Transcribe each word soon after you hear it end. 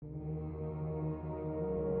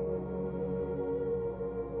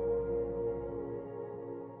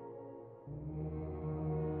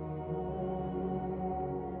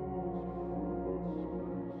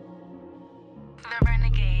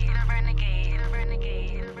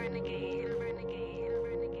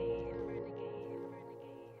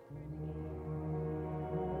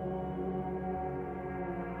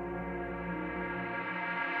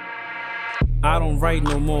I don't write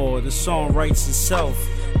no more, the song writes itself.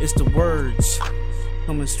 It's the words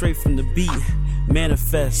coming straight from the beat.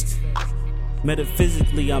 Manifest.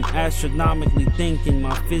 Metaphysically, I'm astronomically thinking.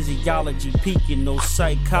 My physiology peaking, no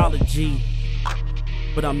psychology.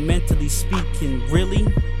 But I'm mentally speaking. Really?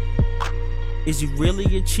 Is you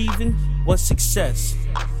really achieving? What's success?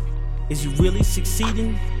 Is you really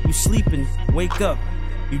succeeding? You sleeping, wake up.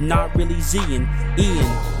 You're not really Zing,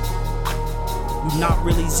 Ian. You're not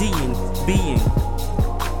really Zing, being.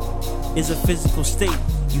 Is a physical state,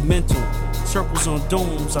 you mental. Circles on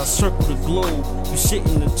domes, I circle the globe. You sit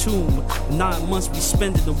in the tomb, 9 months we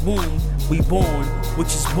spend in the womb. We born, which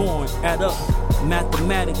is born, add up.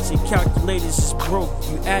 Mathematics and calculators is broke.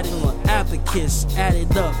 You add it on abacus, add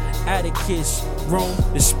it up. Atticus, Rome,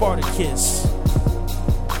 and Spartacus.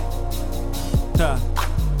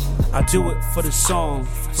 I do it for the song,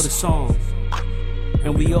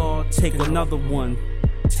 and we all take another one.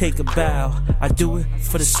 Take a bow. I do it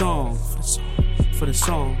for the song,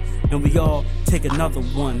 and we all take another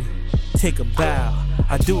one. Take a bow.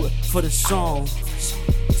 I do it for the song.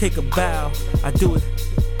 Take a bow. I do it,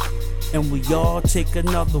 and we all take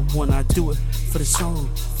another one. I do it for the song,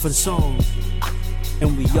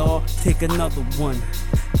 and we all take another one.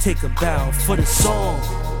 Take a bow for the song.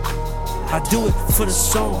 I do it for the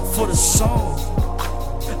song,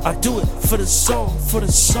 I do it for the song,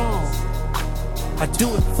 I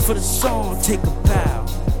do it for the song. Take a bow,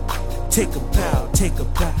 take a bow, take a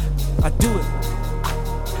bow. I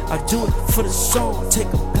do it for the song. Take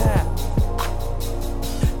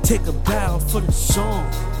a bow for the song.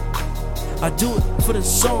 I do it for the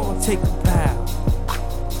song. Take a bow,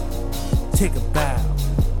 take a bow.